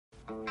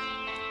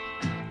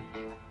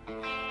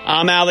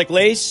I'm Alec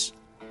Lace.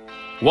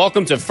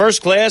 Welcome to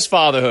First Class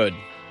Fatherhood.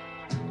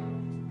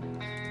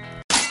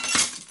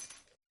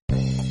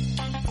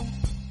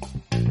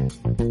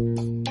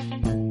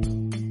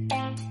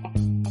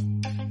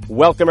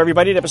 Welcome,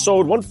 everybody, to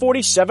episode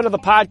 147 of the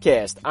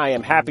podcast. I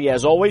am happy,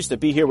 as always, to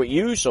be here with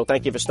you, so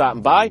thank you for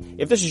stopping by.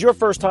 If this is your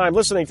first time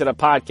listening to the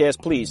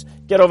podcast, please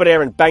get over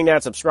there and bang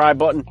that subscribe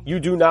button.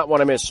 You do not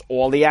want to miss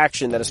all the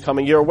action that is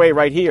coming your way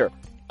right here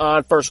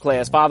on First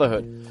Class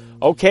Fatherhood.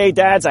 Okay,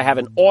 dads, I have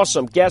an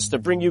awesome guest to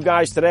bring you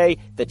guys today,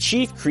 the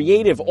Chief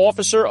Creative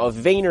Officer of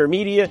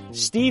VaynerMedia,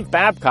 Steve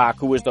Babcock,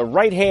 who is the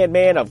right-hand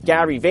man of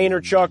Gary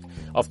Vaynerchuk,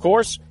 of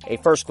course, a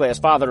first-class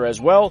father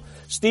as well.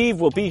 Steve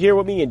will be here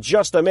with me in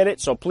just a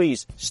minute, so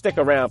please stick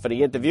around for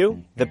the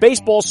interview. The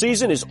baseball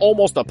season is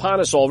almost upon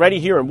us already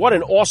here, and what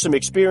an awesome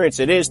experience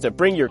it is to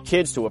bring your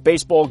kids to a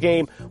baseball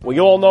game. We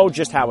all know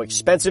just how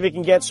expensive it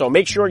can get, so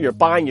make sure you're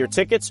buying your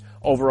tickets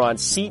over on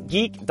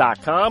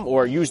SeatGeek.com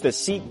or use the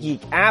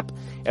SeatGeek app.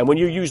 And when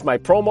you use my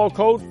promo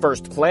code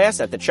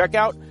FIRSTCLASS at the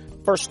checkout,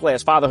 First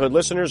Class Fatherhood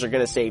listeners are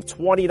going to save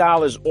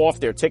 $20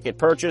 off their ticket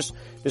purchase.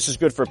 This is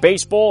good for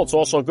baseball. It's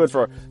also good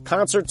for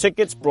concert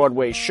tickets,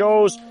 Broadway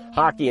shows,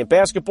 hockey and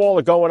basketball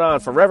are going on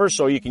forever,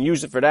 so you can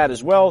use it for that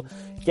as well.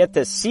 Get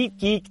to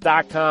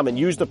SeatGeek.com and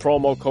use the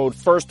promo code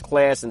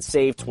FIRSTCLASS and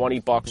save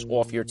 $20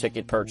 off your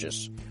ticket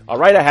purchase. All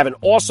right, I have an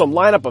awesome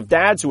lineup of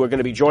dads who are going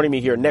to be joining me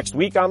here next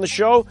week on the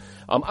show.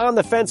 I'm on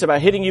the fence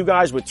about hitting you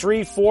guys with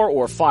 3, 4,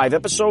 or 5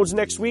 episodes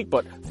next week,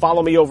 but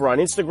follow me over on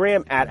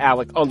Instagram at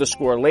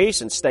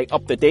Alec_Lace and stay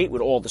up to date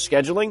with all the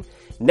scheduling.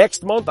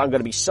 Next month, I'm going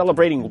to be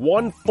celebrating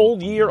 1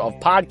 full year of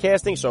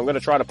podcasting, so I'm going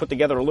to try to put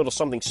together a little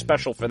something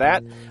special for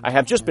that. I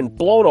have just been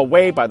blown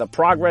away by the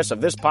progress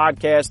of this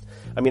podcast.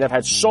 I mean, I've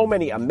had so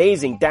many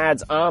amazing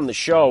dads on the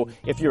show.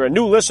 If you're a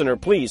new listener,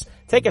 please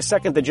take a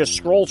second to just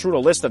scroll through the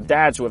list of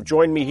dads who have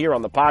joined me here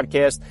on the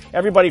podcast.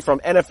 Everybody from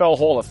NFL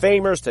Hall of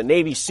Famers to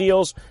Navy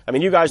SEALs. I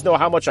mean, you guys know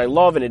how much I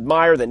love and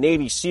admire the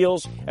Navy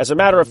SEALs. As a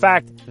matter of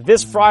fact,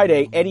 this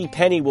Friday, Eddie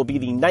Penny will be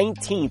the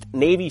 19th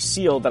Navy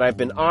SEAL that I've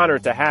been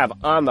honored to have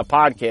on the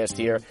podcast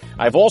here.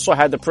 I've also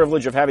had the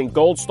privilege of having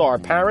Gold Star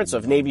parents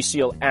of Navy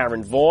SEAL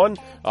Aaron Vaughn.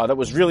 That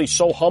was really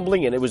so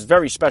humbling, and it was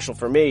very special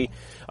for me.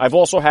 I've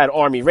also had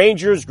Army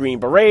Rangers, Green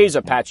Berets,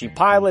 Apache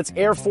pilots,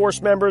 Air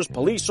Force members,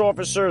 police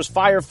officers,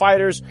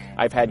 firefighters.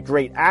 I've had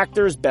great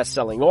actors,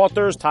 best-selling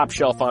authors,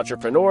 top-shelf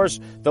entrepreneurs.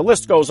 The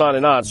list goes on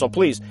and on. So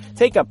please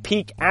take a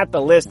peek at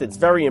the list. It's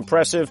very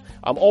impressive.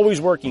 I'm always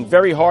working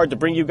very hard to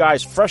bring you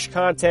guys fresh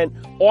content,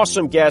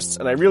 awesome guests,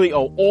 and I really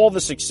owe all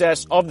the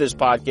success of this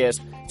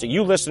podcast to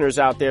you listeners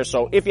out there.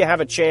 So if you have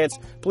a chance,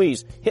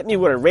 please hit me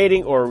with a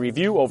rating or a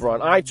review over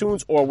on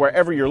iTunes or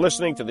wherever you're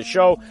listening to the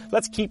show.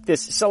 Let's keep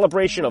this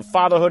celebration of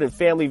fatherhood and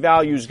family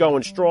values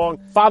going strong.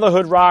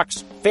 Fatherhood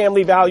rocks,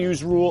 family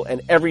values rule,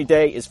 and every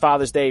day is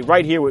Father's Day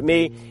right here with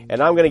me.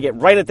 And I'm going to get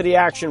right into the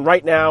action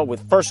right now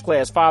with First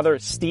Class Father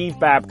Steve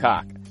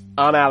Babcock.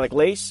 I'm Alec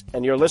Lace,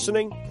 and you're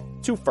listening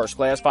to First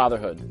Class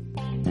Fatherhood.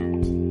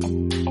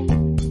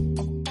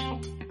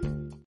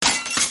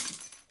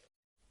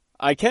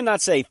 I cannot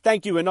say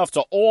thank you enough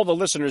to all the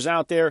listeners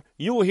out there.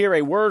 You will hear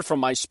a word from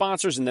my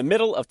sponsors in the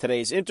middle of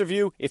today's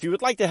interview. If you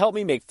would like to help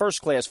me make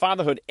First Class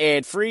Fatherhood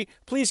ad-free,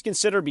 please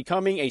consider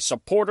becoming a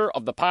supporter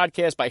of the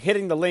podcast by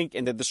hitting the link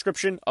in the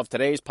description of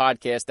today's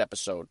podcast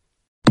episode.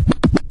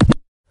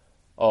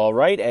 All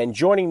right, and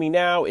joining me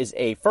now is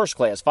a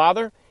first-class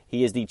father.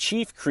 He is the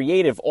Chief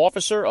Creative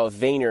Officer of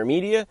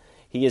VaynerMedia.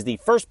 He is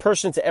the first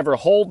person to ever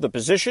hold the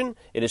position.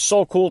 It is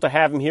so cool to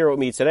have him here with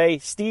me today.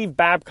 Steve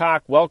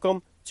Babcock,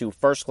 welcome to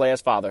First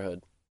Class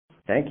Fatherhood.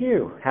 Thank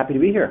you. Happy to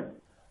be here.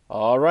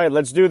 All right,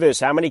 let's do this.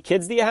 How many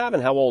kids do you have,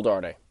 and how old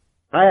are they?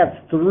 I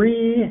have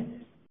 3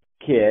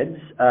 kids.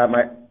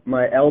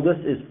 My eldest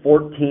is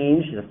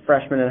 14. She's a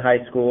freshman in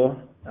high school.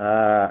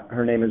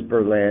 Her name is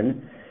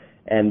Berlin.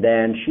 And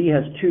then she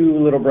has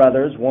 2 little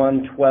brothers,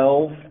 one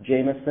 12,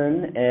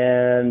 Jameson,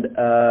 and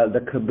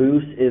the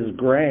caboose is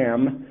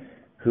Graham,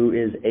 who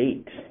is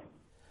 8.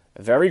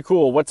 Very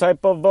cool. What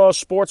type of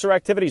sports or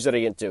activities are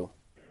they into?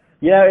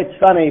 Yeah, it's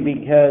funny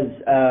because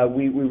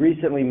we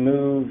recently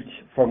moved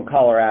from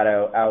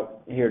Colorado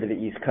out here to the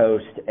East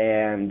Coast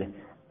and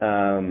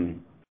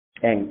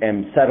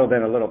settled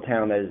in a little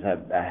town that is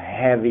a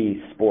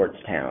heavy sports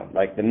town.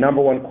 Like the number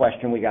one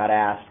question we got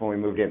asked when we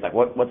moved in is like,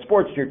 what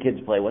sports do your kids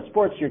play? What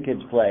sports do your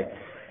kids play?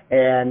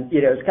 And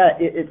you know, it's kind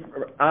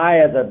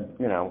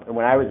of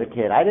when I was a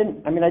kid, I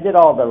did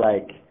all the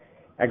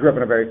I grew up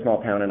in a very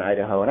small town in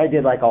Idaho, and I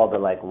did all the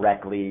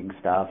rec league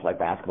stuff like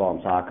basketball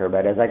and soccer.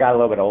 But as I got a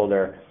little bit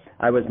older,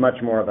 I was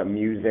much more of a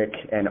music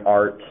and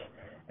art,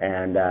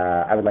 and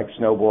I would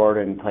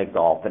snowboard and play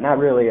golf, but not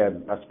really a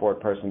sport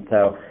person.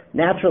 So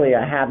naturally,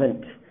 I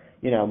haven't,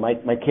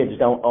 my kids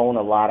don't own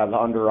a lot of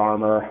Under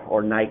Armour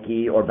or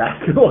Nike or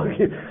basketball.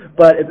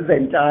 But at the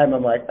same time,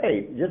 I'm like,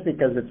 hey, just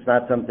because it's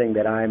not something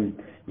that I'm,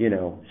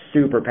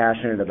 super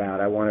passionate about,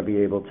 I want to be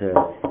able to,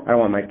 I don't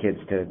want my kids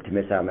to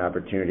miss out on the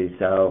opportunity.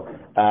 So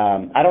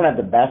I don't have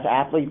the best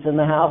athletes in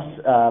the house,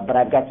 but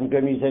I've got some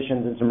good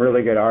musicians and some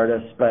really good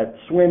artists. But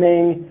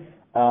swimming,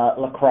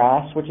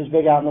 lacrosse, which is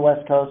big out in the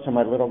West Coast. So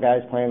my little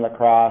guy's playing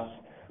lacrosse.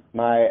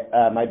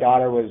 My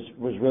daughter was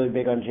really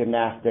big on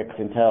gymnastics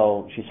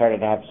until she started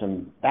to have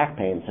some back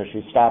pain, so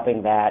she's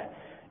stopping that,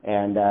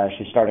 and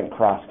she's starting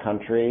cross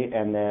country.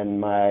 And then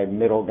my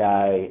middle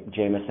guy,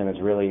 Jameson,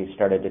 has really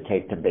started to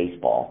take to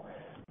baseball.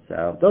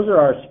 So those are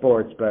our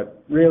sports,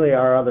 but really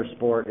our other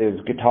sport is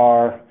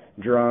guitar,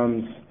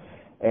 drums,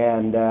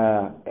 and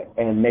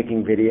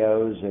making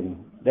videos. And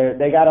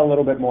they got a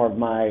little bit more of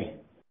my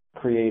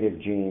creative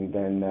gene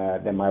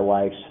than my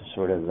wife's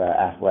sort of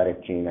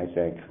athletic gene, I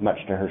think, much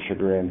to her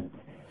chagrin.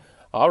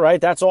 All right,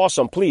 that's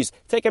awesome. Please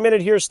take a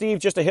minute here, Steve,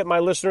 just to hit my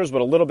listeners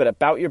with a little bit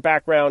about your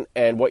background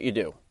and what you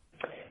do.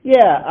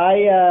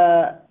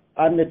 Yeah,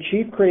 I'm the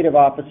Chief Creative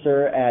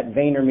Officer at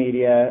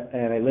VaynerMedia,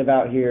 and I live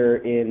out here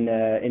in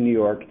New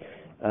York.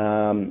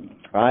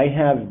 I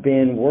have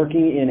been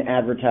working in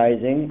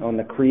advertising on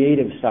the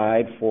creative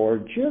side for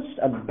just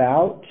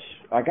about,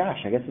 I guess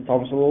it's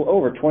almost a little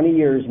over 20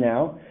 years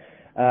now.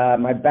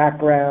 My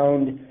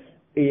background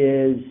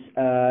is,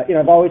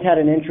 I've always had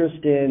an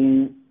interest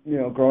in,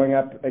 growing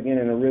up, again,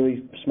 in a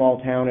really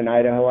small town in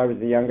Idaho. I was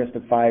the youngest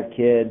of 5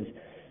 kids,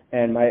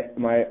 and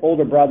my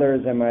older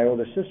brothers and my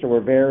older sister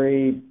were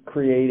very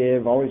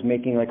creative, always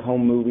making like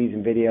home movies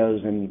and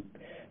videos, and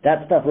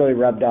that stuff really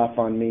rubbed off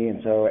on me.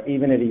 And so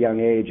even at a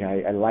young age,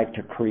 I like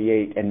to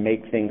create and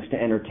make things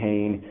to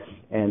entertain.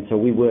 And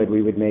so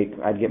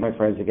I'd get my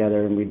friends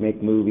together and we'd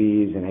make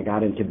movies, and I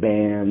got into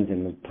bands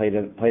and played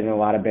in a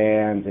lot of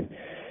bands. And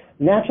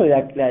naturally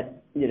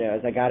that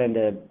as I got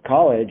into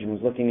college and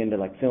was looking into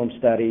like film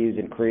studies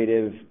and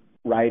creative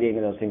writing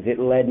and those things, it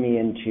led me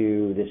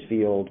into this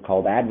field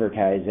called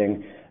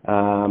advertising.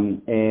 And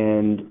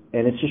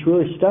it's just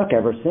really stuck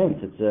ever since.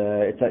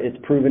 It's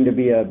proven to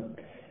be a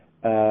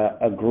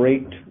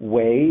great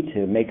way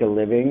to make a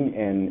living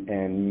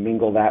and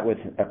mingle that with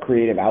a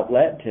creative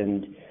outlet.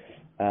 And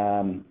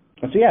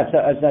so as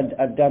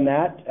I've done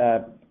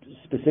that,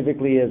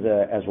 specifically as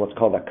what's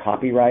called a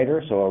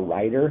copywriter, so a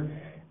writer,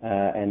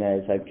 and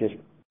as I've just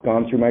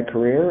gone through my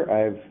career,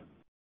 I've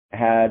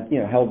had,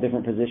 held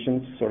different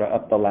positions sort of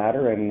up the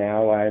ladder, and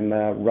now I'm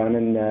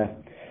running a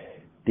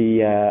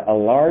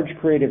large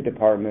creative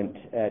department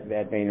at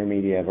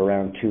VaynerMedia of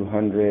around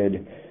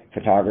 200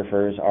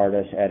 photographers,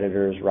 artists,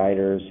 editors,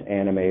 writers,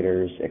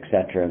 animators,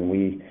 etc. And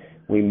we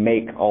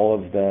make all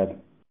of the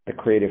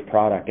creative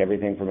product,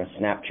 everything from a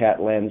Snapchat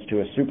lens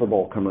to a Super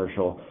Bowl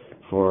commercial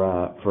for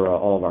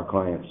all of our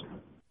clients.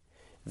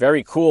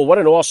 Very cool. What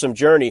an awesome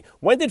journey.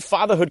 When did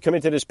fatherhood come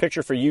into this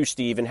picture for you,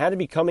 Steve, and how did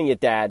becoming a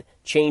dad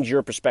change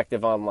your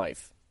perspective on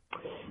life?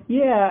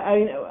 Yeah,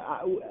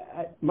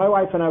 my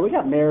wife and we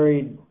got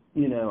married,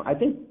 I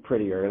think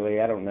pretty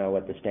early. I don't know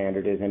what the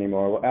standard is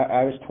anymore.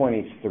 I was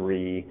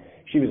 23.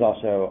 She was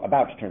also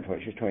about to turn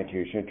 20. She was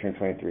 22. She turned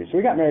 23. So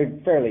we got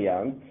married fairly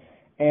young.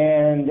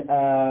 And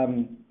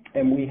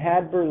we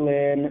had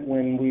Berlin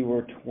when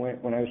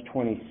I was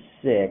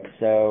 26.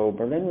 So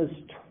Berlin was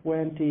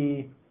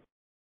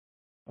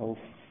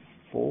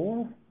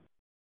 2004.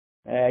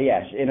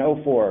 Yes, in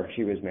 04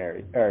 she was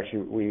married, or she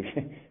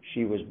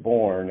was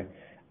born,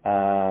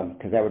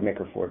 because that would make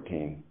her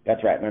 14.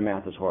 That's right. My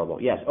math is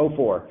horrible. Yes,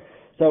 04.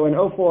 So in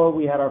 04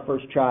 we had our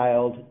first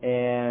child,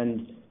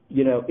 and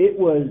it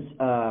was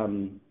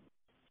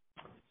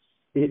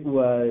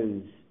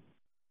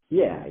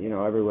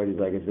everybody's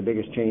like, it's the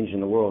biggest change in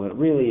the world, and it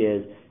really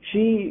is.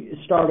 She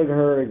started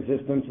her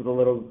existence with a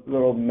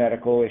little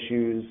medical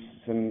issues,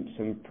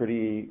 some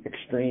pretty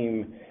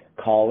extreme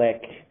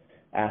colic,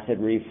 acid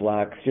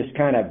reflux, just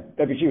kind of,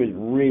 she was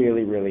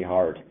really, really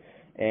hard.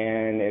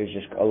 And it was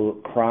just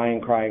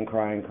crying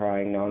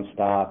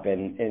nonstop,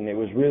 and it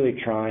was really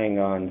trying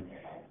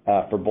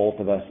for both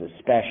of us,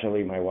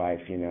 especially my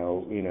wife,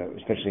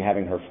 especially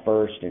having her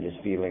first and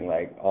just feeling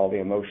like all the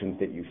emotions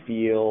that you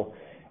feel,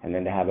 and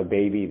then to have a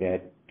baby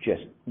that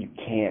just you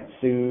can't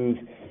soothe.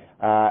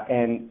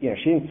 And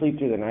she didn't sleep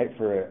through the night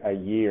for a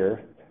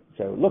year.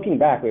 So looking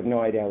back, we have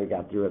no idea how we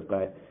got through it,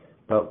 but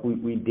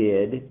we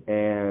did.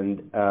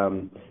 And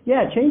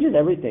it changes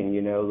everything,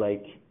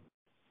 like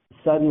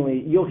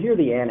suddenly you'll hear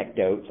the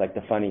anecdotes, like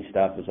the funny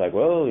stuff. It's like,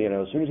 well,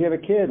 as soon as you have a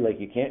kid, like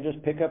you can't just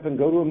pick up and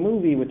go to a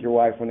movie with your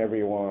wife whenever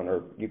you want,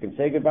 or you can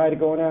say goodbye to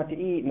going out to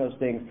eat and those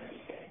things.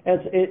 And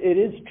it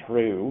is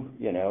true,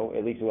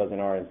 at least it was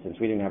in our instance.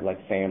 We didn't have like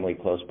family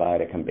close by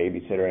to come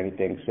babysit or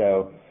anything.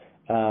 So,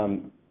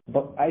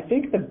 but I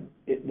think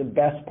the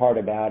best part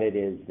about it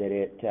is that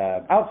it,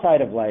 outside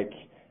of like,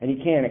 and you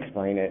can't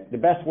explain it, the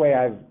best way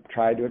I've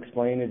tried to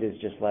explain it is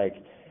just like,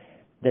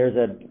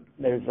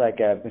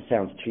 it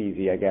sounds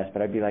cheesy, I guess,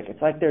 but I'd be like,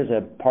 it's like there's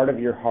a part of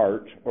your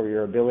heart or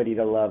your ability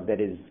to love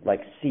that is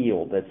like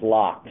sealed, that's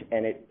locked,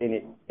 and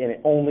it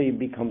only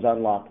becomes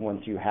unlocked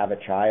once you have a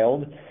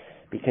child,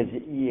 because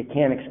you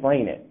can't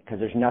explain it, because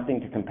there's nothing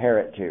to compare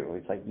it to.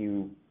 It's like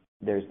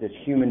there's this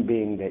human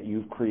being that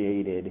you've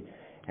created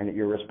and that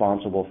you're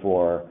responsible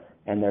for,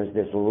 and there's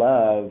this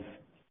love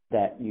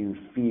that you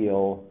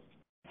feel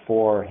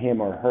for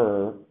him or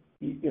her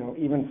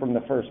even from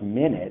the first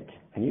minute,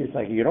 and you're just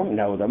like, you don't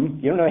know them,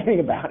 you don't know anything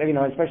about it,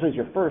 especially as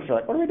you're first, you're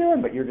like, what are we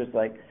doing? But you're just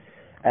like,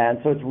 and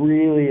so it's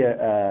really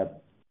a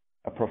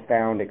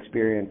profound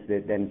experience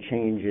that then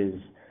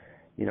changes.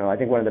 I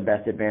think one of the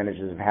best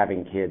advantages of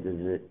having kids is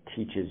it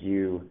teaches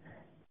you,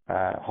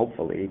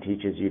 hopefully,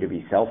 teaches you to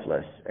be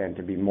selfless and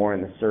to be more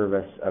in the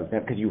service of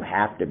them, because you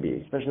have to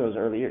be, especially those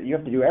early years. You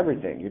have to do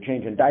everything. You're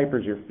changing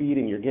diapers, you're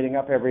feeding, you're getting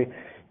up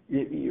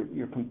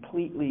you're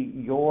completely,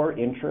 your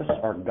interests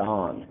are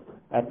gone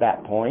at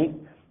that point,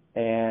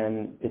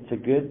 and it's a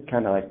good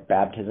kind of like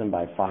baptism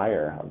by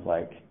fire of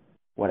like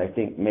what I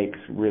think makes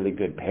really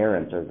good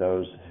parents are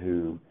those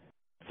who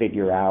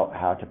figure out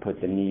how to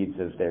put the needs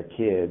of their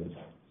kids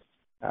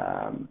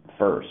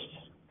first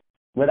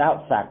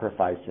without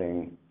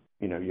sacrificing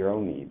your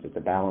own needs. It's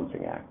a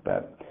balancing act.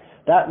 But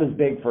that was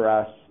big for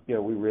us. We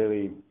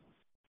really,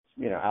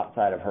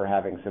 outside of her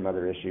having some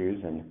other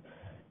issues, and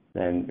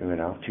then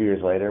 2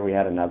 years later we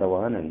had another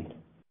one, and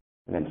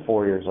then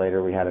 4 years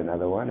later we had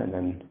another one, and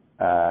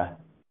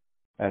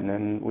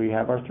then we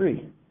have our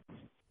three.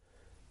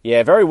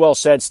 Yeah, very well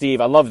said,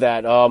 Steve. I love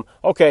that.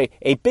 Okay,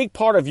 a big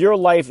part of your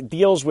life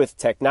deals with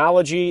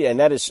technology, and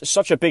that is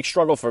such a big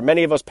struggle for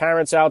many of us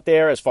parents out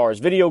there as far as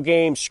video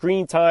games,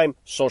 screen time,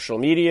 social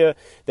media.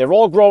 They're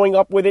all growing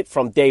up with it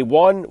from day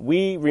one.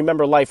 We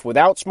remember life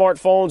without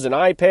smartphones and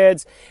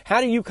iPads.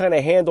 How do you kind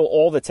of handle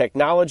all the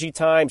technology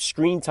time,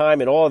 screen time,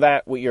 and all of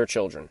that with your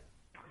children?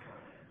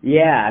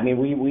 Yeah,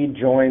 we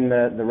join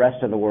the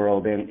rest of the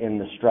world in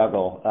the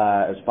struggle.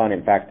 It was fun.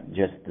 In fact,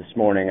 just this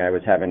morning I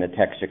was having a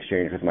text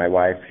exchange with my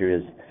wife. She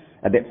was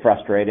a bit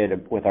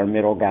frustrated with our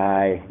middle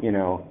guy,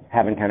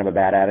 having kind of a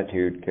bad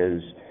attitude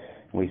because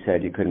we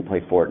said you couldn't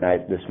play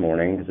Fortnite this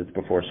morning because it's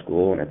before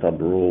school and it's a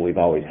rule we've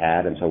always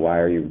had, and so why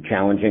are you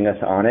challenging us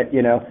on it,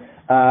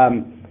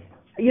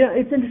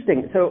 It's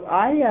interesting. So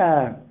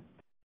I,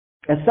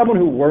 as someone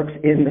who works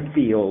in the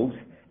field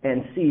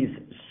and sees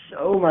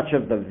so much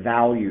of the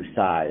value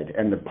side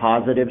and the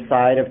positive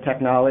side of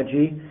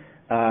technology,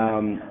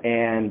 and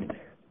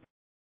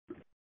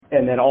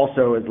then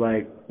also is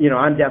like,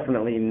 I'm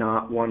definitely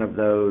not one of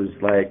those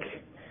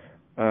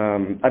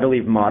I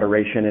believe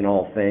moderation in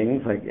all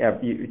things.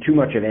 Too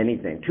much of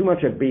anything, too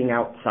much of being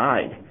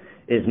outside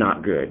is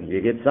not good.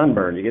 You get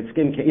sunburned, you get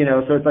skin,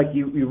 so it's like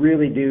you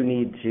really do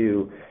need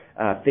to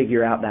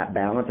figure out that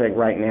balance. I think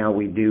right now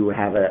we do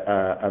have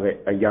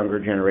a younger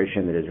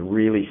generation that is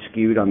really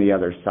skewed on the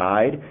other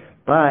side.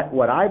 But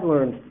what I've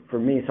learned for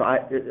me, so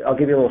I'll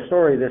give you a little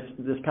story.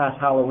 This past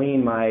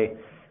Halloween,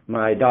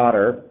 my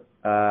daughter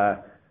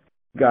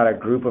got a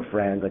group of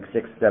friends, like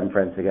 6, 7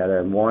 friends together,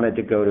 and wanted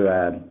to go to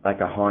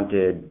a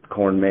haunted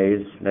corn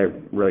maze. They're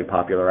really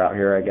popular out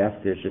here, I guess.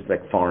 There's just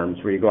like farms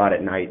where you go out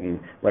at night and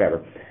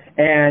whatever.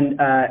 And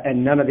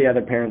none of the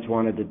other parents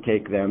wanted to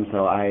take them,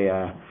 so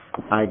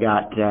I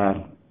got,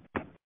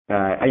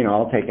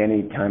 I'll take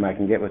any time I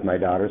can get with my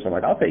daughter. So I'm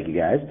like, I'll take you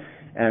guys.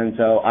 And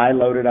so I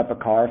loaded up a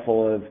car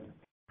full of,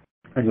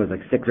 I think it was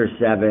like 6 or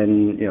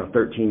 7,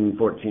 13,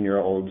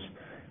 14-year-olds.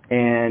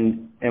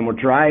 And we're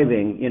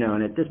driving,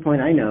 and at this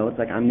point I know it's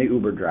like I'm the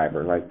Uber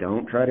driver. Like,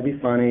 don't try to be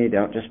funny.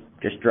 Don't just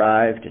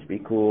drive. Just be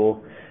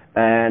cool.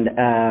 And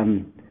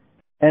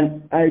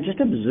I just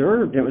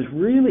observed, it was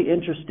really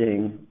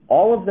interesting,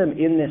 all of them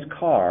in this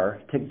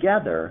car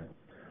together,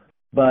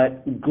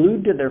 but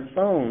glued to their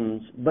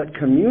phones, but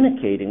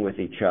communicating with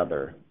each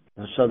other.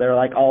 So they're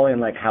like all in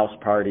like House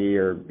Party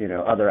or,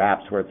 other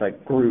apps where it's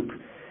like group.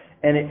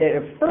 And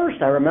at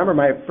first, I remember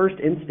my first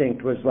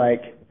instinct was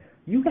like,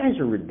 you guys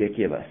are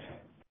ridiculous.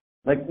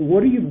 Like,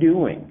 what are you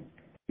doing?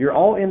 You're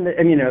all in the,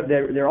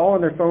 they're all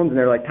on their phones and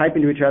they're like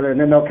typing to each other, and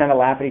then they'll kind of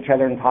laugh at each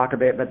other and talk a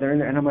bit, but they're in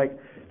there. And I'm like,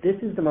 this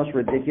is the most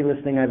ridiculous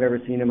thing I've ever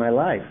seen in my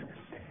life.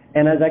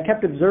 And as I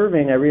kept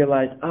observing, I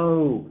realized,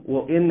 oh,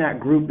 well, in that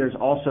group, there's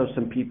also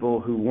some people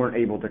who weren't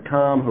able to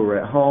come, who were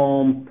at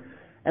home.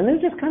 And then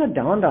it just kind of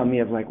dawned on me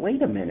of like,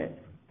 wait a minute.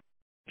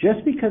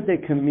 Just because they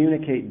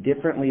communicate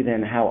differently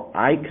than how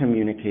I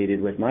communicated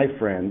with my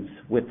friends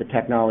with the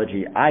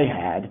technology I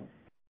had,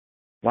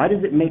 why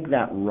does it make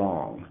that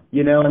wrong?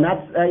 And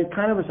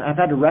I've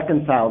had to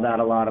reconcile that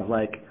a lot of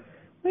like,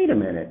 wait a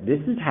minute, this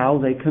is how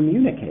they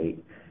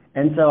communicate.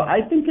 And so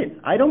I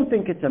don't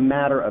think it's a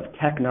matter of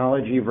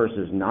technology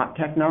versus not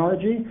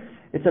technology.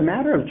 It's a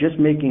matter of just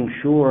making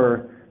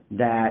sure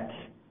that,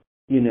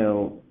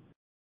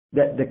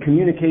 that the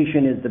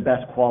communication is the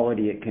best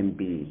quality it can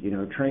be,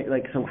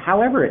 so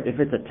however, if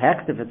it's a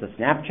text, if it's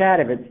a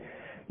Snapchat,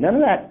 none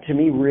of that to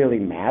me really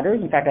matters.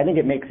 In fact, I think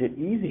it makes it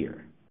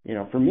easier.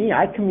 For me,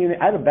 I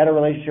have a better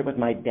relationship with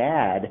my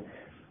dad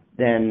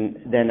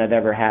than I've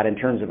ever had in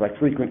terms of like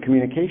frequent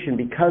communication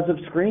because of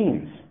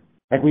screens.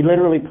 Like we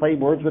literally play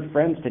Words with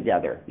Friends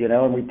together,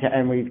 and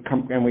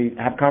we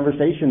have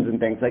conversations and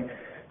things like.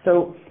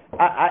 So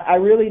I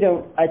really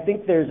don't. I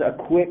think there's a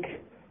quick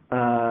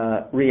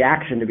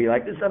reaction to be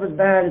like, this stuff is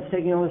bad, it's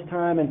taking all this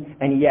time,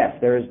 and yes,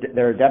 there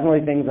are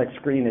definitely things like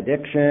screen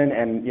addiction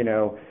and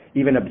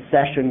even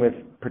obsession with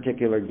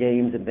particular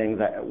games and things.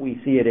 We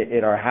see it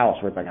at our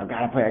house where it's like, I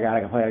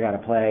gotta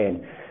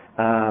play,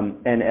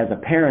 And as a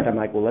parent, I'm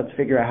like, well, let's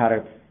figure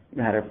out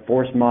how to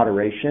force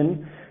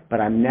moderation, but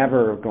I'm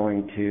never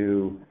going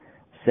to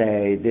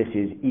say this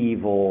is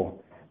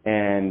evil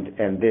and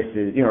this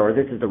is, or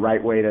this is the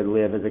right way to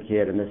live as a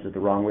kid and this is the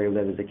wrong way to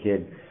live as a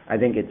kid. I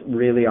think it's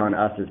really on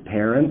us as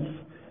parents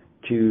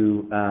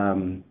to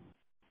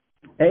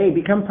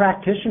become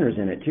practitioners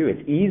in it too.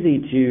 It's easy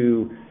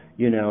to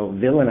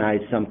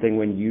villainize something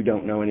when you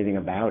don't know anything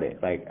about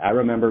it. Like, I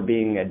remember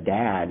being a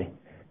dad,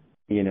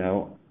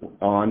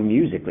 on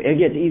Musical.ly. It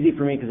gets easy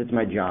for me because it's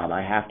my job.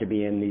 I have to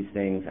be in these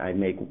things. I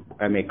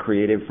make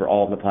creative for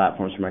all of the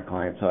platforms for my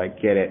clients, so I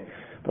get it.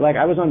 But like,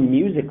 I was on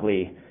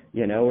Musical.ly,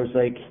 it was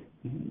like,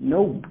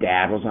 no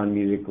dad was on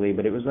Musical.ly,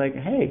 but it was like,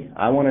 hey,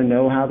 I want to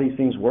know how these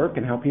things work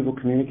and how people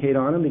communicate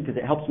on them, because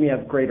it helps me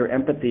have greater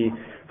empathy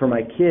for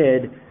my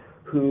kid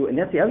and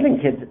that's the other thing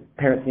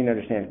parents need to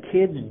understand.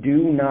 Kids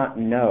do not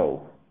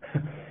know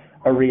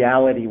a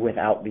reality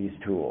without these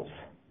tools.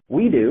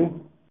 We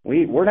do.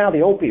 We're now the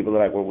old people that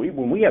are like, well,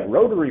 when we had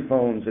rotary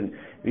phones and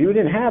we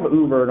didn't have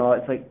Uber and all,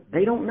 it's like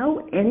they don't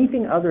know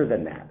anything other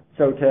than that.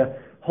 So to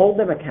hold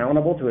them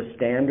accountable to a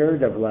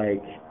standard of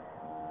like,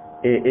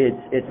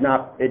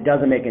 it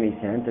doesn't make any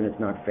sense and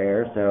it's not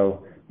fair.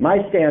 So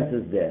my stance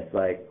is this,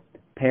 like,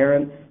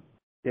 parents,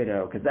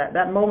 because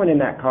that moment in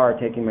that car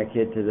taking my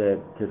kid to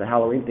the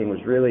Halloween thing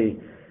was really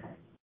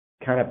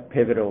kind of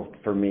pivotal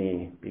for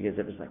me, because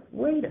it was like,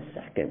 wait a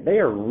second, they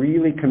are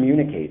really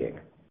communicating.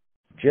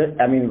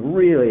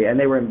 Really, and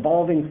they were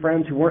involving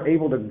friends who weren't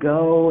able to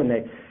go, and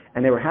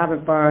they were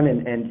having fun,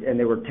 and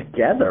they were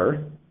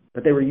together,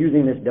 but they were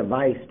using this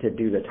device to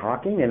do the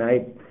talking, and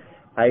I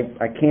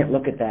can't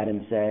look at that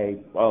and say,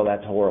 oh,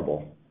 that's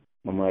horrible.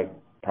 I'm like,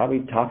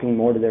 probably talking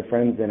more to their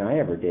friends than I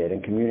ever did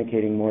and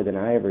communicating more than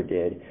I ever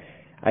did.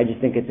 I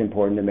just think it's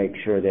important to make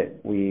sure that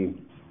we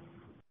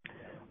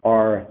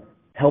are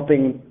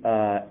helping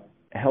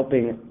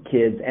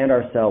kids and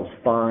ourselves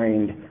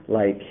find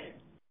like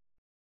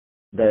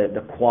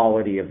the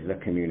quality of the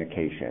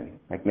communication,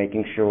 like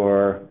making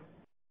sure,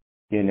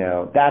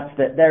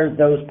 there's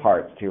those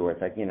parts too, where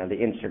it's like, the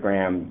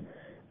Instagram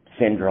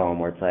syndrome,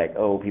 where it's like,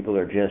 oh, people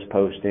are just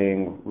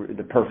posting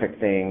the perfect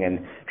thing and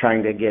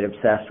trying to get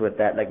obsessed with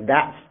that. Like,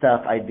 that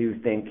stuff, I do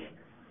think,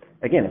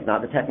 again, it's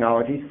not the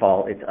technology's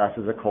fault. It's us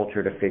as a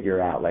culture to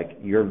figure out, like,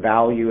 your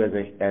value as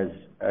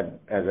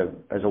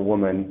a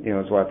woman,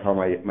 is what I tell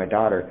my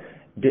daughter,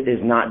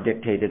 is not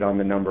dictated on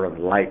the number of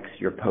likes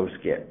your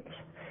post gets.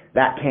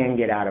 That can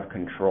get out of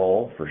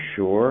control for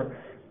sure,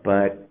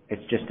 but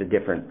it's just a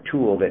different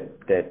tool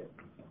that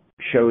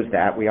shows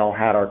that. We all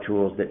had our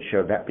tools that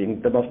showed that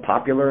being the most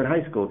popular in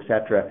high school,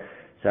 etc.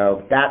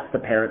 So that's the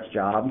parent's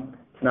job.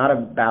 It's not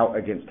about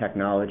against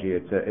technology.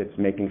 It's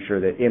making sure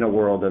that in a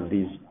world of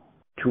these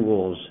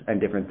tools and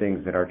different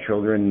things, that our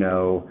children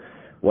know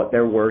what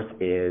their worth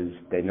is.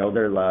 They know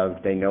they're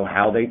loved. They know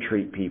how they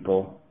treat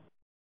people.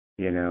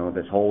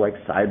 This whole like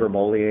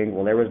cyberbullying.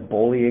 Well, there was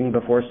bullying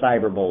before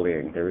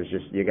cyberbullying. There was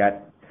just, you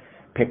got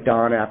picked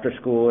on after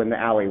school in the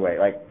alleyway.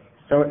 Like,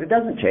 so it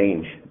doesn't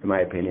change, in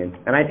my opinion.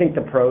 And I think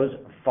the pros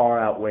far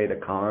outweigh the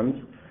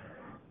cons.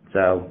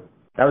 So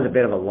that was a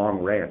bit of a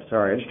long rant.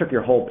 Sorry, I just took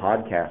your whole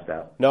podcast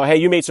out. No, hey,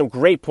 you made some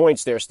great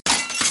points there.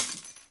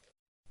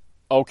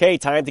 Okay,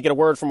 time to get a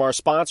word from our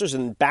sponsors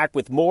and back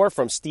with more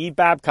from Steve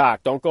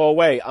Babcock. Don't go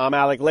away. I'm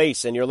Alec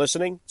Lace, and you're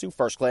listening to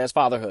First Class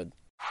Fatherhood.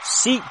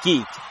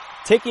 SeatGeek.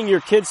 Taking your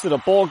kids to the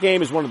ball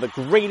game is one of the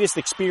greatest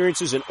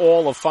experiences in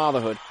all of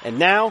fatherhood. And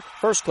now,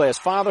 First Class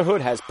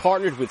Fatherhood has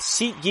partnered with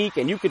SeatGeek,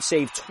 and you could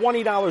save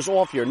 $20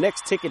 off your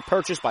next ticket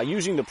purchase by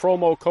using the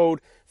promo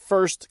code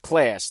First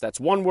Class. That's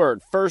one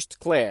word, First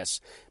Class.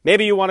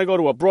 Maybe you want to go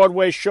to a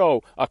Broadway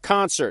show, a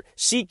concert.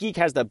 SeatGeek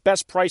has the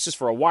best prices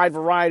for a wide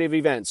variety of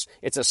events.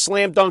 It's a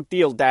slam dunk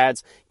deal,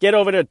 dads. Get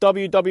over to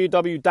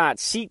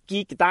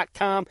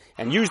www.seatgeek.com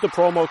and use the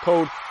promo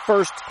code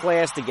First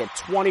Class to get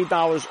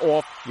 $20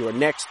 off your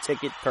next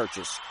ticket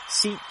purchase.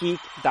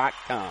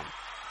 SeatGeek.com.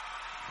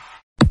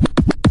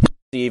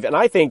 Steve, and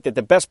I think that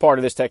the best part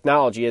of this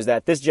technology is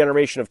that this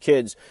generation of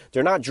kids,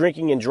 they're not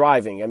drinking and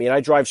driving. I mean,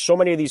 I drive so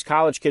many of these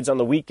college kids on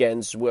the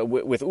weekends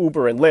with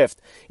Uber and Lyft.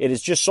 It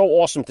is just so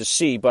awesome to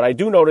see. But I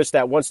do notice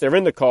that once they're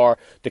in the car,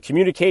 the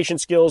communication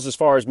skills as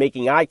far as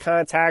making eye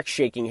contact,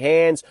 shaking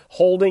hands,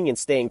 holding and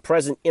staying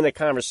present in a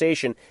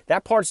conversation,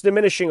 that part's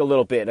diminishing a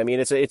little bit. I mean,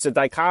 it's a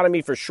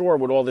dichotomy for sure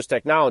with all this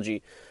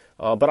technology.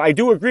 But I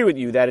do agree with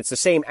you that it's the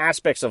same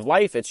aspects of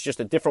life. It's just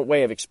a different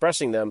way of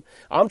expressing them.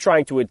 I'm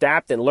trying to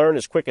adapt and learn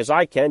as quick as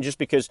I can, just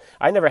because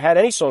I never had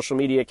any social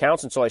media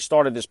accounts until I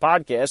started this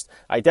podcast.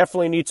 I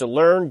definitely need to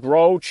learn,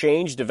 grow,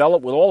 change,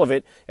 develop with all of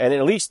it, and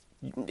at least,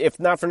 if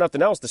not for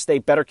nothing else, to stay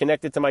better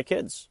connected to my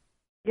kids.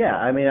 Yeah,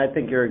 I mean, I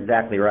think you're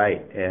exactly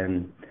right.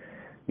 And,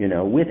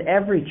 with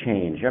every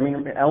change, I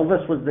mean,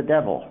 Elvis was the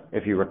devil,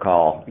 if you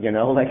recall.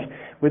 Like,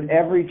 with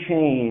every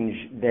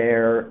change,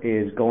 there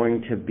is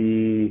going to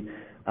be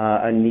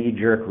a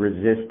knee-jerk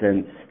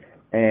resistance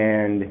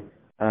and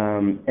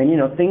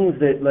things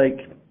that,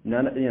 like,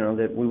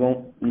 that we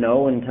won't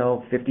know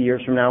until 50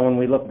 years from now when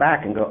we look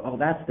back and go, oh,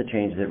 that's the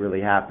change that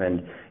really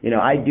happened.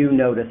 I do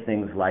notice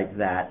things like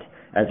that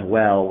as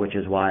well, which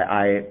is why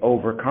I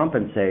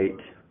overcompensate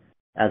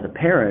as a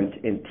parent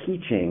in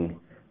teaching,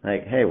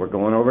 like, hey, we're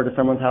going over to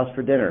someone's house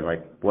for dinner.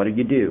 Like, what do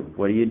you do?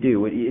 What do you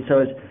do?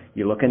 So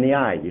you look in the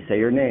eye, you say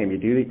your name,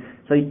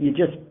 so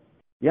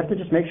you have to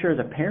just make sure as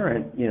a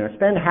parent,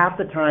 spend half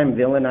the time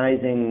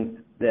villainizing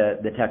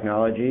the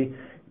technology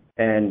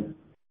and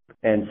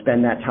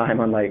spend that time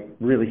on like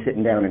really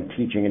sitting down and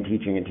teaching and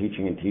teaching and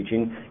teaching and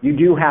teaching. You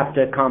do have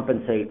to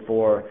compensate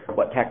for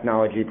what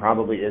technology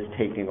probably is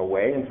taking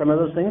away in some of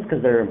those things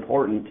because they're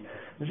important.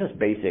 It's just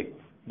basic,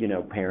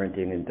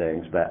 parenting and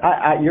things. But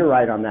you're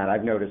right on that.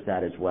 I've noticed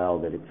that as well,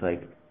 that it's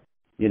like,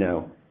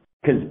 because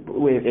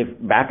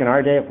if back in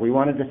our day, if we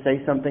wanted to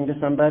say something to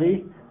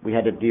somebody, we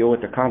had to deal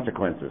with the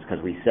consequences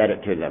because we said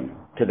it to them,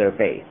 to their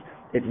face.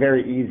 It's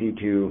very easy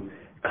to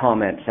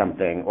comment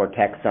something or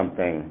text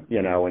something,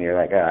 when you're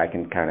like, oh, I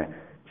can kind of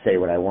say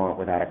what I want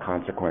without a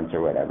consequence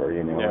or whatever,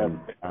 Yeah.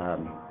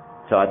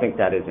 So I think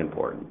that is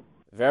important.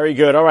 Very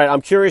good. All right. I'm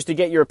curious to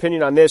get your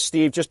opinion on this,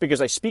 Steve, just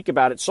because I speak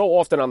about it so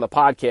often on the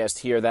podcast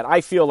here that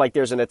I feel like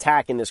there's an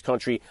attack in this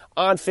country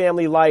on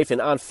family life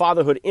and on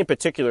fatherhood in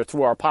particular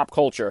through our pop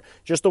culture.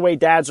 Just the way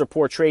dads are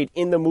portrayed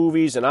in the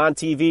movies and on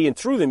TV and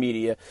through the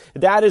media.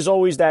 Dad is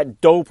always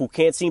that dope who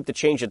can't seem to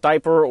change a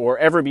diaper or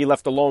ever be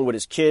left alone with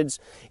his kids.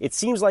 It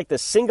seems like the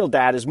single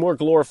dad is more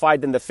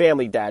glorified than the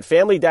family dad.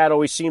 Family dad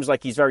always seems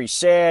like he's very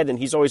sad and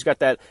he's always got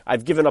that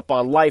I've given up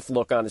on life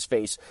look on his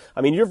face.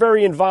 I mean, you're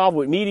very involved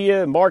with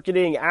media,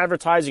 marketing,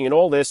 advertising, and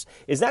all this.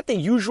 Is that the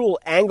usual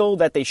angle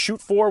that they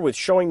shoot for with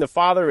showing the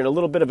father in a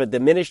little bit of a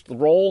diminished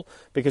role?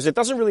 Because it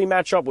doesn't really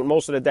match up with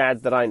most of the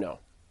dads that I know.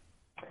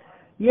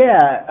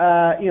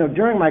 Yeah,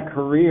 during my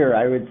career,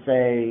 I would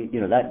say,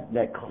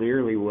 that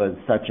clearly was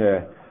such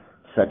a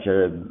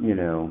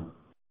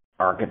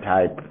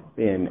archetype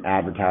in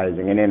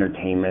advertising and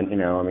entertainment.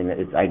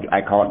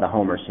 I call it the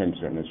Homer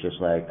Simpson. It's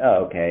just like,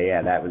 oh, okay,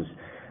 yeah,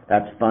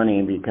 that's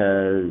funny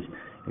because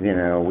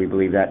we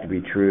believe that to be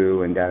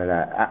true and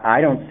da-da-da.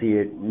 I don't see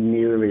it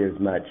nearly as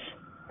much,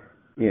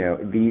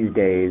 these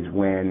days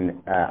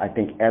when I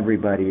think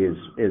everybody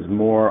is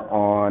more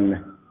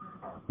on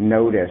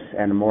notice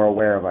and more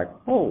aware of like,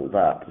 hold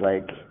up,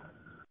 like,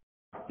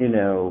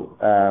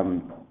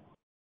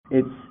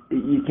 it's,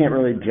 you can't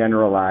really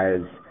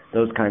generalize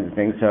those kinds of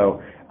things.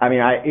 So,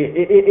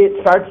 it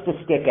starts to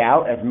stick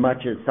out as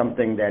much as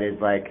something that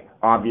is like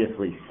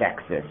obviously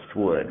sexist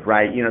would,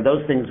 right?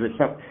 Those things with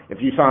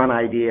if you saw an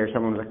idea or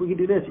someone was like, we could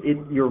do this,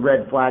 your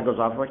red flag goes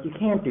off, like, you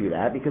can't do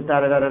that because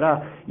da-da-da-da-da.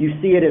 You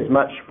see it as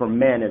much for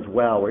men as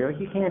well, where you're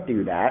like, you can't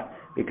do that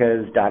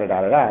because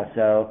da-da-da-da-da.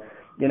 So,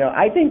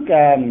 I think,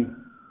 I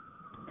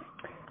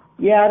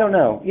don't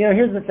know.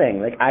 Here's the thing,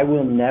 like, I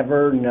will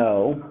never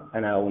know,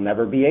 and I will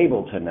never be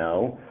able to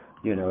know,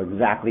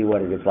 exactly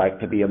what it is like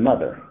to be a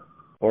mother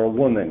or a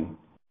woman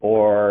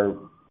or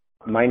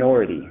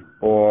minority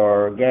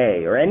or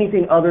gay or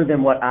anything other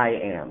than what I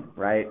am,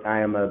 right?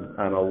 I'm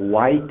a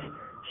white,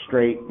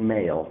 straight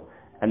male,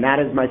 and that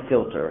is my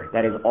filter.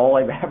 That is all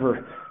I've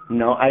ever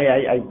known.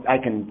 I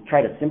can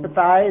try to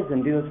sympathize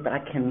and do this, but I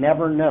can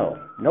never know.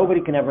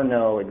 Nobody can ever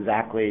know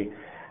exactly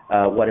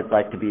what it's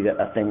like to be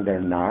a thing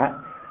they're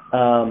not.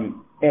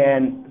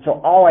 And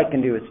so all I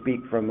can do is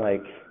speak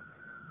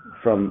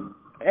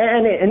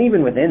and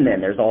even within them,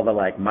 there's all the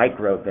like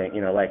micro thing,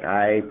 like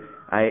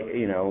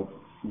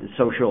the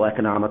social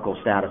economical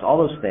status, all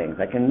those things.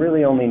 I can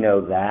really only know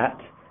that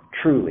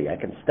truly. I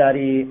can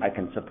study, I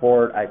can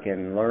support, I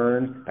can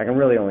learn, I can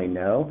really only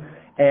know.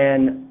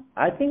 And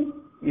I think,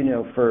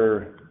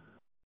 for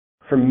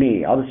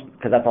me,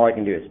 because that's all I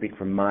can do is speak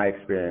from my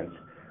experience.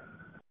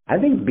 I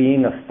think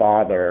being a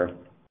father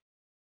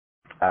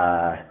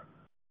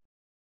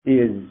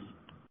is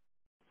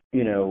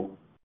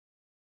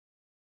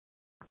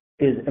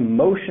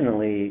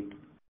emotionally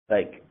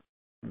like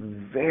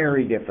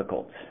very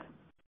difficult.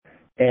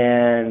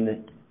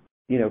 And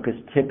because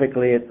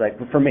typically it's like,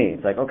 for me,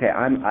 it's like, okay,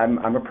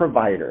 I'm a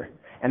provider,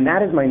 and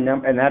that is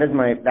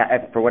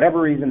for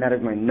whatever reason, that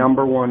is my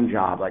number one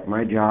job. Like,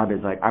 my job is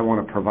like, I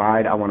want to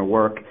provide, I want to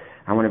work,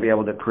 I want to be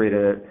able to create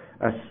a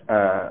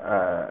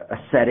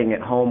setting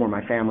at home where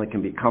my family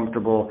can be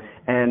comfortable,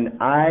 and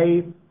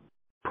I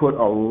put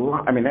a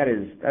lot.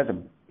 That's a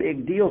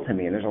big deal to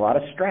me, and there's a lot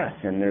of stress,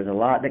 and there's a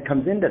lot that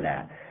comes into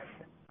that.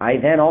 I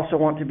then also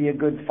want to be a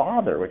good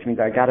father, which means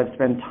I got to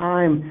spend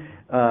time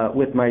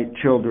with my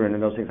children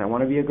and those things. I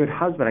want to be a good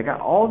husband. I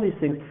got all these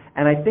things,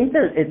 and I think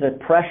it's a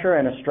pressure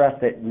and a stress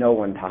that no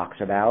one talks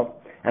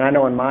about. And I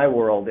know in my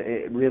world,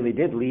 it really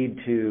did lead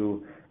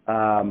to,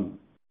 I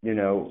don't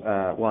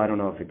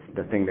know if it's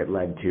the thing that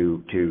led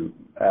to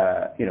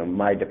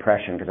my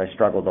depression, because I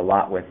struggled a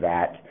lot with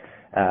that,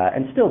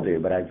 and still do,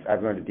 but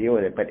I've learned to deal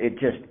with it. But it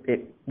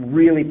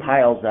really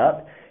piles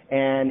up.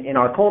 And in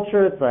our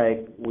culture, it's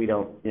like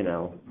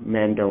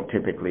men don't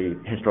typically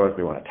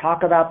historically want to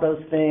talk about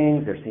those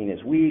things. They're seen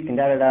as weak and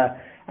da-da-da.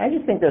 I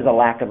just think there's a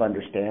lack of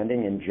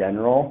understanding in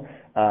general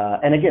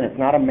And again, it's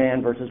not a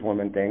man versus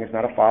woman thing. It's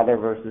not a father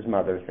versus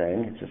mother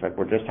thing. It's just like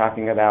we're just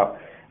talking about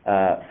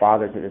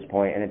fathers at this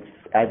point, and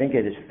I think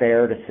it is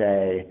fair to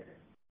say,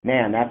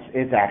 man,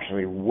 it's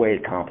actually way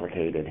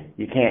complicated.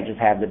 You can't just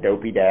have the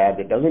dopey dad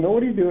that doesn't know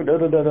what he's doing.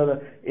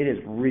 It is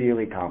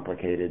really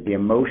complicated. The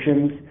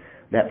emotions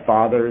that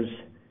fathers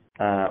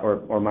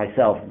or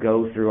myself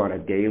go through on a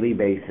daily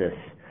basis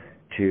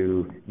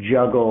to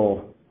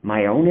juggle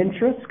my own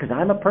interests, because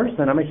I'm a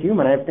person, I'm a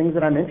human, I have things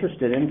that I'm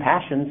interested in,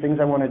 passions, things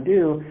I want to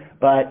do,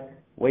 but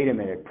wait a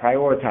minute,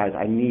 prioritize.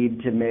 I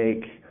need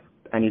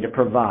to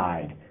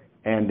provide.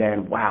 And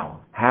then, wow,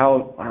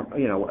 how,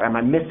 am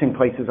I missing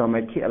places on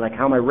my kid? Like,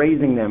 how am I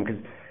raising them?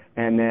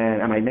 And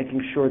then, am I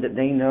making sure that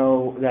they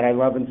know that I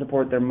love and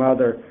support their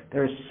mother?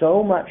 There's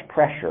so much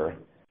pressure.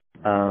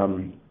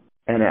 And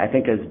I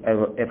think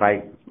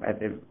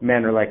if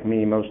men are like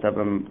me, most of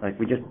them, like,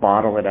 we just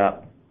bottle it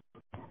up.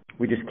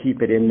 We just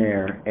keep it in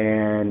there.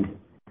 And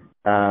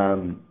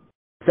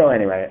so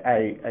anyway,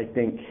 I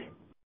think,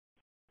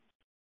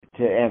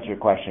 to answer your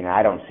question,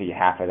 I don't see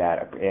half of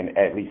that,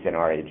 at least in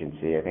our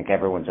agency. I think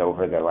everyone's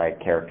over the,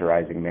 like,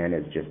 characterizing men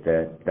as just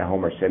the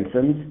Homer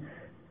Simpsons,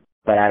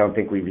 but I don't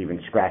think we've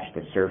even scratched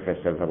the surface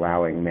of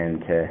allowing men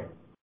to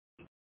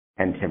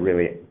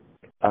really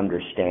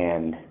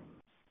understand,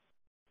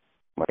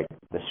 like,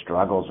 the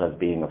struggles of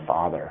being a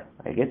father.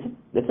 Like,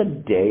 it's a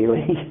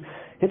daily,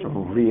 it's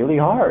really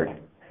hard.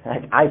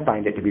 I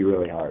find it to be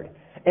really hard.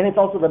 And it's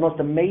also the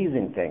most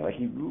amazing thing. Like,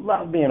 you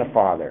love being a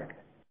father,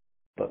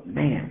 but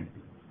man,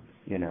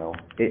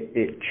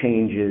 it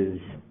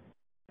changes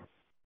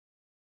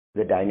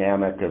the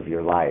dynamic of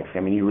your life.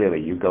 I mean,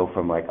 you go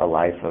from, like, a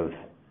life of,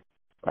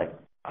 like,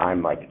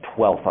 I'm, like,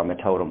 12th on the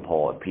totem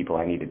pole of people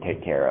I need to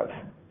take care of.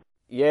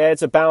 Yeah,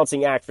 it's a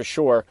balancing act for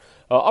sure.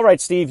 All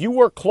right, Steve, you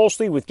work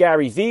closely with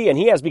Gary Vee, and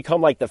he has become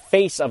like the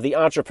face of the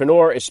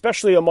entrepreneur,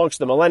 especially amongst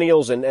the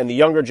millennials and the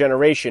younger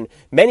generation.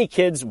 Many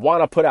kids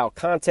want to put out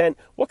content.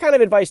 What kind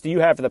of advice do you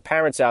have for the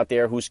parents out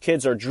there whose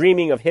kids are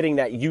dreaming of hitting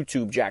that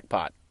YouTube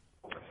jackpot?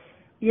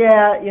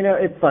 Yeah,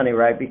 it's funny,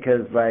 right?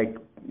 Because, like,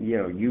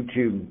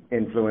 YouTube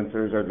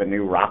influencers are the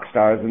new rock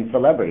stars and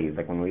celebrities.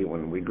 Like,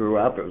 when we grew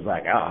up, it was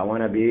like, oh, I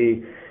want to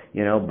be,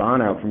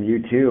 Bono from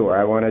U2, or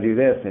I want to do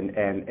this.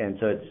 And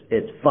so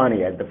it's funny.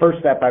 The first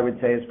step I would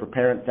say is for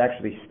parents to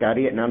actually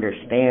study it and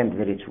understand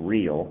that it's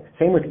real.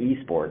 Same with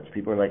esports.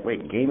 People are like,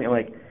 wait, gaming?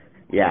 Like,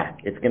 yeah,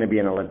 it's going to be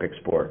an Olympic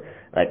sport.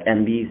 Like,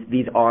 and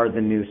these are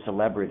the new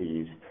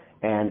celebrities.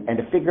 And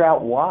to figure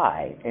out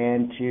why,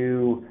 and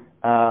to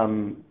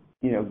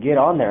get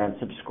on there and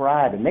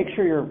subscribe and make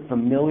sure you're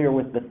familiar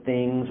with the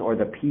things or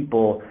the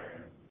people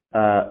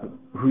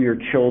who your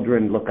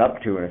children look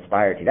up to and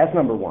aspire to. That's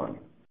number one,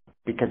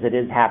 because it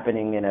is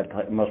happening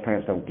most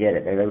parents don't get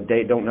it.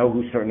 They don't know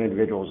who certain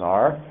individuals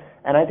are.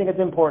 And I think it's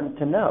important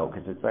to know,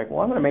 because it's like,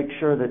 well, I'm going to make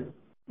sure that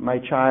my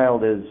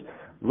child is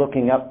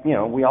looking up.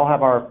 We all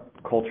have our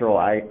cultural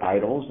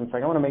idols. And it's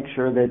like, I want to make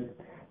sure that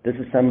this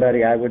is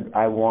somebody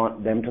I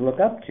want them to look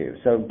up to.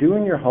 So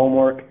doing your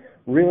homework,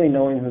 really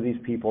knowing who these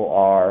people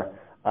are,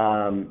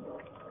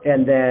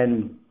 and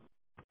then,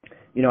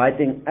 I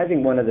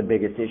think one of the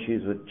biggest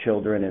issues with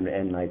children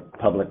and like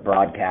public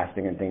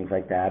broadcasting and things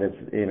like that is,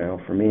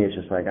 for me, it's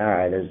just like, all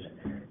right,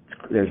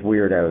 there's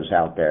weirdos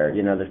out there.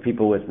 There's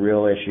people with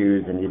real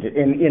issues, and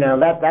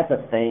that's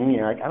a thing.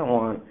 Like, I don't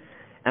want,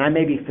 and I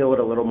maybe feel it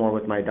a little more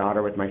with my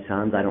daughter, with my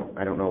sons. I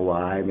don't know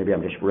why. Maybe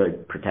I'm just really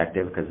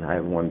protective because I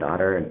have one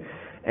daughter, and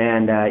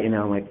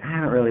like, I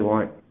don't really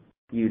want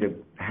you to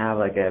have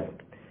like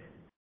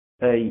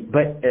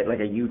like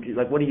a YouTube,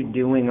 like, what are you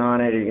doing on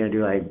it? Are you going to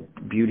do like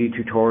beauty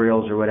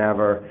tutorials or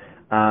whatever?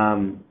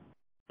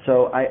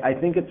 So I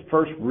think it's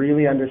first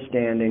really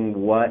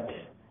understanding what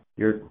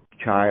your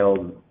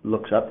child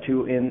looks up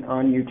to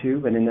on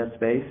YouTube and in that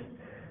space,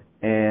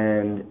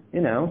 and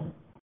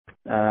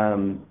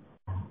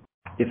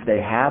if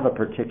they have a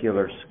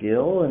particular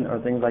skill or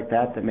things like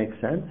that make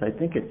sense, I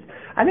think it's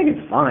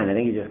fine. I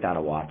think you just got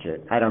to watch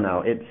it. I don't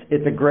know.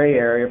 It's a gray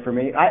area for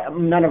me.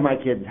 None of my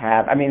kids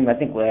have. I mean, I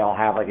think they all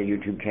have like a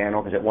YouTube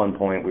channel, because at one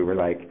point we were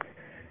like,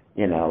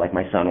 like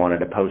my son wanted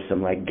to post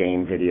some like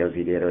game videos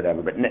he did or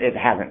whatever, but it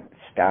hasn't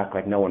stuck.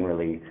 Like, no one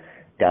really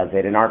does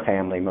it. In our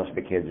family, most of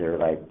the kids are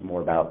like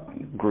more about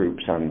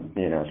groups on,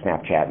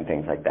 Snapchat and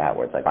things like that,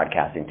 where it's like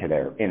broadcasting to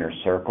their inner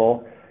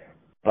circle.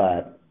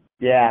 But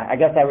yeah, I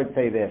guess I would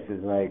say this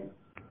is like,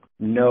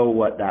 know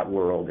what that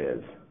world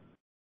is.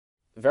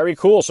 Very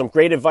cool. Some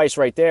great advice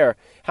right there.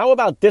 How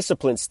about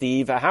discipline,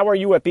 Steve? How are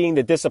you at being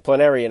the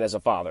disciplinarian as a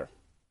father?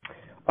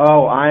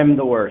 Oh, I'm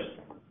the worst.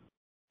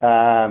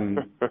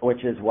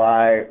 Which is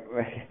why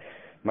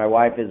my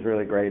wife is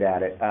really great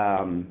at it.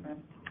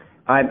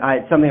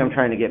 Something I'm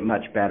trying to get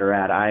much better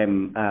at.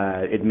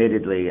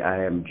 Admittedly, I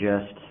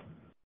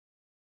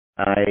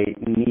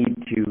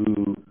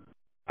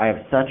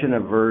have such an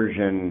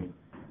aversion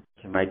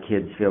to my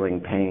kids feeling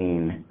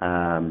pain,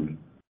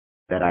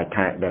 that I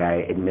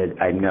admit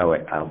I know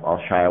it.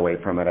 I'll shy away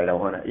from it. I don't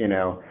want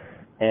to,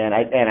 and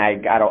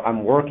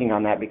I'm working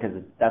on that, because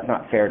that's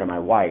not fair to my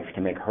wife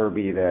to make her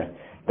be the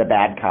the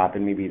bad cop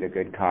and me be the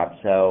good cop.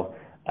 So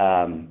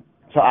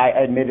I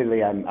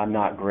admittedly I'm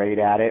not great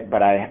at it,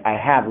 but I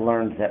have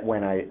learned that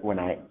when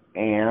I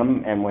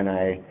am, and when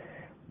I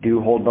do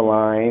hold the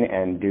line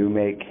and do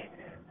make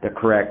the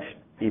correct,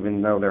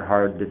 even though they're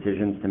hard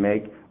decisions to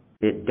make,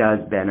 it does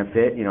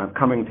benefit. I'm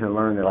coming to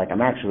learn that, like,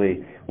 I'm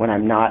actually, when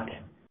I'm not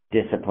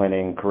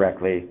disciplining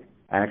correctly,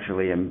 I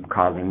actually am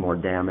causing more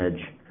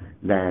damage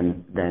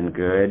than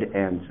good.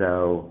 And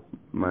so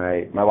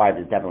my wife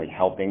is definitely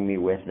helping me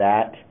with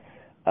that.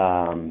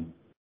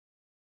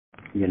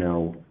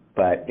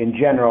 But in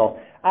general,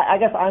 I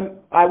guess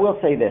I will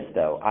say this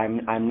though,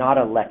 I'm not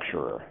a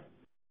lecturer.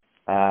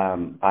 I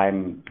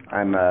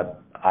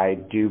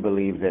do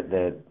believe that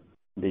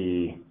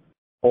the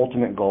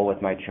ultimate goal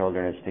with my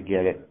children is to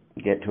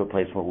get to a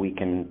place where we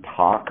can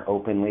talk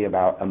openly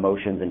about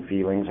emotions and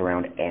feelings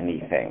around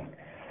anything.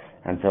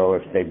 And so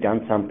if they've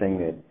done something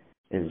that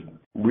is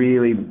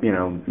really,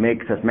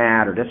 makes us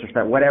mad or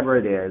disrespect, whatever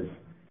it is,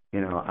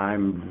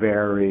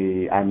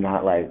 I'm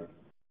not like,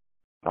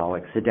 oh,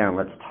 like, sit down,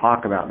 let's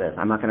talk about this.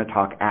 I'm not going to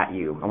talk at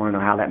you. I want to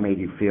know how that made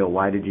you feel.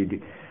 Why did you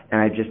do? And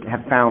I just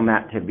have found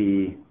that to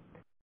be,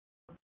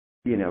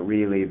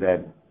 really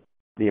the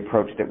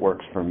approach that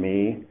works for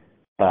me.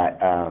 But,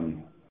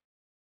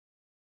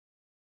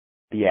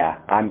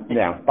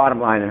 bottom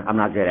line, I'm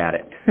not good at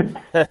it.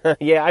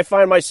 Yeah, I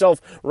find myself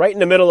right in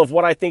the middle of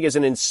what I think is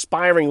an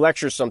inspiring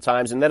lecture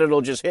sometimes, and then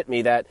it'll just hit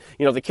me that,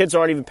 the kids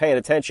aren't even paying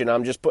attention.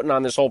 I'm just putting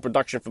on this whole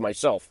production for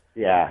myself.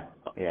 Yeah.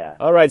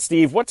 All right,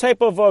 Steve, what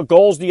type of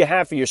goals do you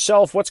have for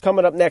yourself? What's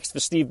coming up next for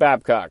Steve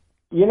Babcock?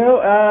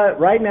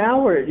 Right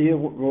now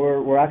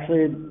we're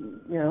actually,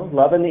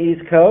 loving the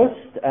East Coast.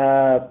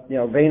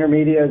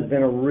 VaynerMedia has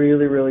been a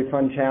really, really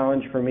fun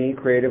challenge for me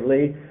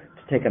creatively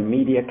to take a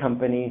media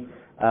company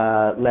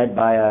led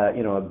by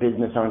a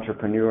business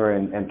entrepreneur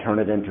and turn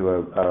it into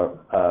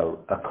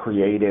a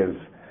creative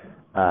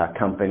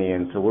company.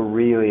 And so we're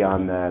really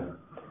on the,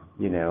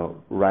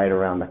 right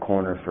around the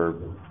corner for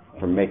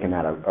making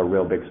that a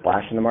real big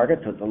splash in the market.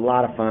 So it's a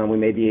lot of fun. We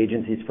made the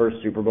agency's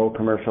first Super Bowl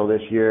commercial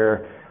this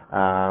year.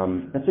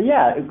 And so,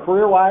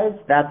 career-wise,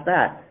 that's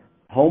that.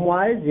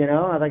 Home-wise,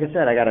 like I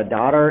said, I got a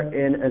daughter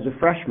as a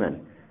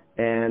freshman.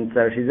 And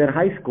so she's in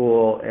high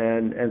school.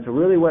 And so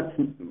really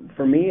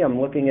for me, I'm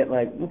looking at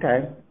like,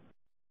 okay,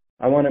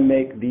 I want to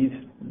make these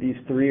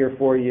 3 or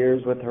 4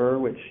 years with her,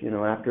 which,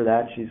 after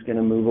that, she's going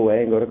to move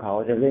away and go to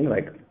college and everything,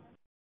 like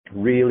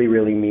really,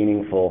 really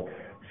meaningful.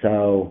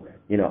 So,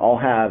 I'll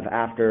have,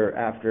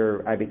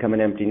 after I become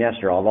an empty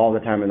nester, I'll have all the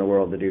time in the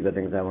world to do the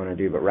things I want to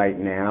do. But right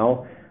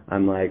now,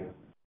 I'm like,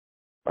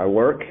 I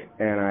work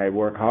and I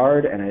work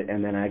hard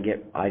and then I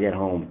get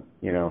home.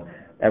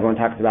 Everyone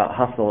talks about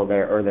hustle,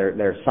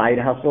 their side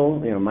hustle.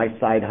 My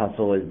side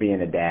hustle is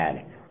being a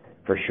dad,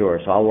 for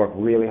sure. So I'll work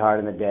really hard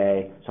in the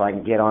day so I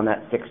can get on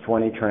that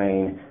 6:20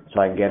 train,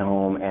 so I can get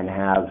home and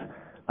have,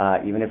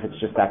 even if it's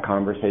just that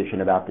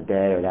conversation about the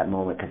day or that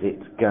moment, because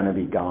it's going to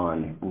be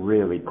gone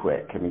really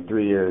quick.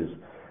 3 years,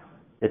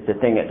 it's the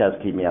thing that does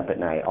keep me up at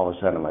night. All of a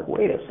sudden, I'm like,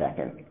 wait a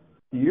second,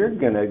 you're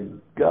going to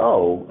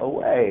go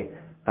away.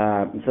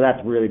 So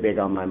that's really big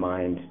on my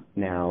mind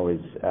now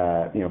is,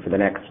 for the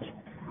next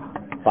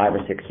 5 or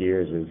 6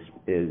 years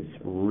is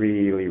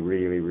really,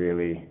 really,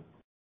 really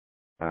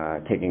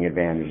taking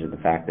advantage of the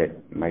fact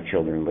that my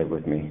children live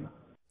with me.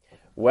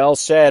 Well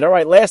said. All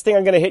right, last thing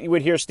I'm going to hit you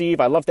with here, Steve.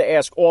 I love to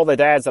ask all the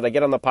dads that I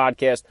get on the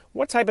podcast,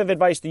 what type of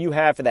advice do you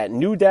have for that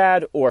new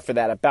dad or for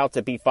that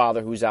about-to-be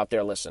father who's out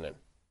there listening?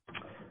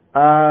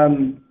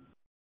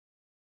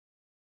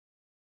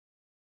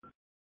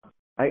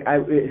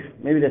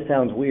 Maybe this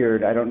sounds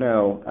weird. I don't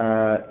know.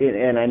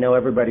 And I know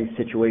everybody's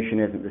situation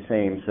isn't the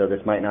same, so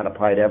this might not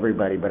apply to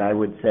everybody, but I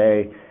would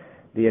say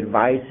the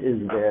advice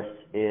is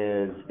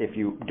if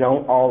you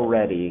don't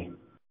already,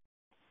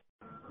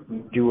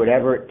 do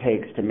whatever it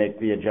takes to make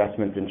the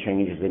adjustments and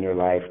changes in your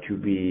life to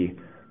be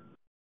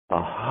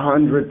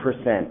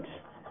 100%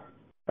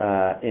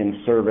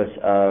 in service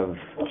of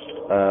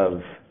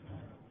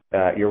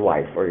your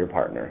wife or your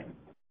partner.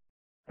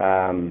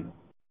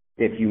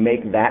 If you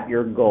make that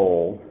your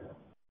goal,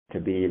 to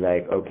be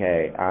like,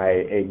 okay, I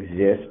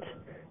exist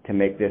to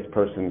make this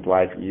person's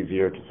life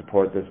easier, to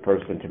support this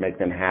person, to make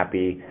them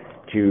happy,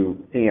 to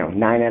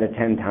 9 out of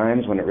 10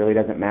 times when it really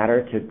doesn't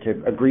matter,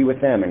 to agree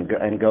with them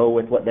and go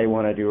with what they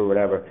want to do or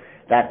whatever.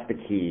 That's the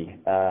key.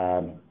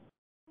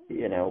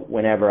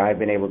 Whenever I've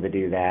been able to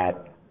do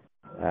that,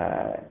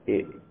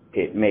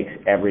 it makes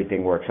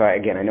everything work. So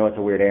again, I know it's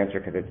a weird answer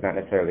because it's not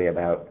necessarily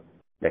about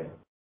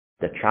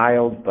the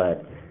child,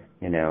 but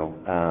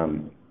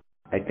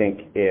I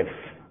think if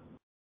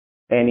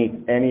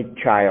any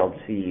child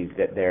sees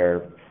that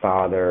their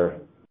father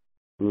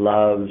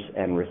loves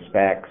and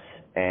respects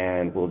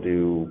and will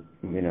do,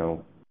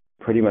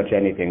 pretty much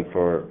anything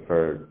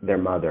for their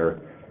mother,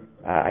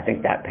 I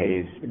think that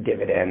pays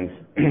dividends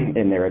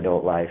in their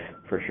adult life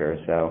for sure.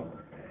 So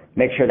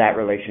make sure that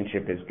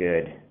relationship is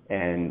good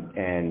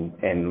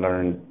and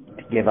learn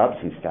to give up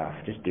some stuff.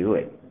 Just do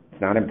it.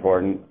 It's not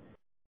important.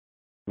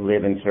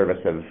 Live in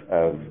service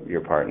of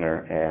your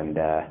partner, and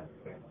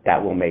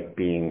that will make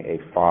being a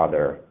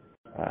father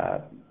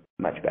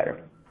much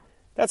better.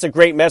 That's a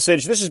great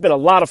message. This has been a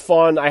lot of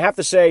fun. I have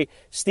to say,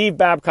 Steve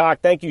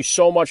Babcock, thank you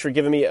so much for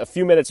giving me a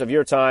few minutes of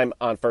your time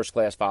on First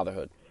Class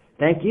Fatherhood.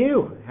 Thank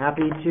you.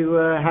 Happy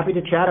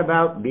to chat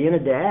about being a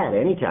dad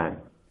anytime.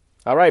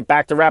 All right,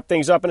 back to wrap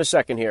things up in a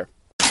second here.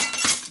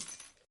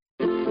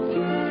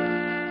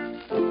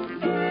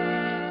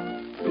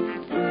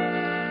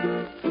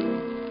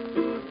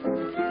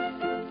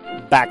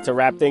 Back to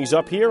wrap things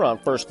up here on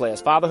First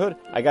Class Fatherhood.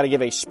 I got to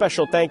give a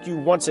special thank you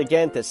once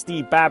again to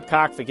Steve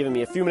Babcock for giving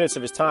me a few minutes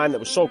of his time. That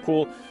was so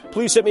cool.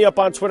 Please hit me up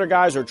on Twitter,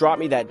 guys, or drop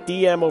me that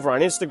DM over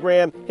on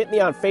Instagram. Hit me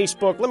on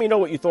Facebook. Let me know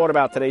what you thought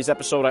about today's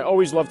episode. I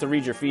always love to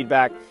read your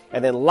feedback.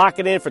 And then lock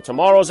it in for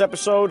tomorrow's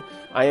episode.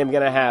 I am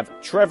going to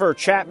have Trevor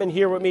Chapman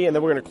here with me, and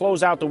then we're going to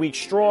close out the week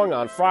strong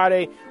on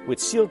Friday with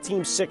SEAL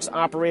Team 6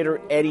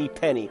 operator Eddie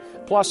Penny.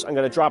 Plus, I'm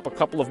going to drop a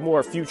couple of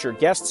more future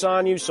guests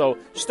on you, so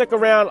stick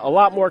around. A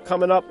lot more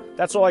coming up.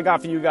 That's all I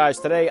got for you guys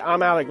today.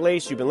 I'm Alec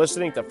Lace. You've been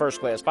listening to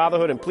First Class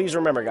Fatherhood, and please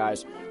remember,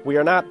 guys, we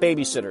are not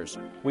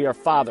babysitters. We are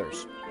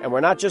fathers. And we're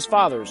not just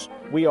fathers.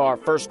 We are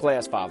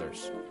first-class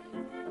fathers.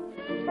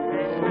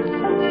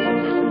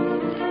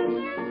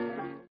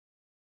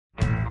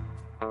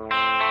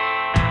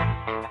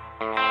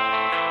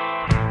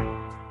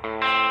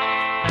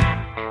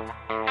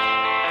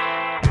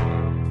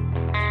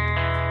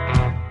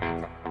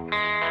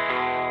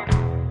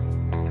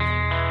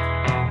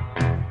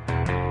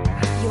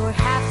 Your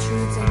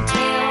half-truths and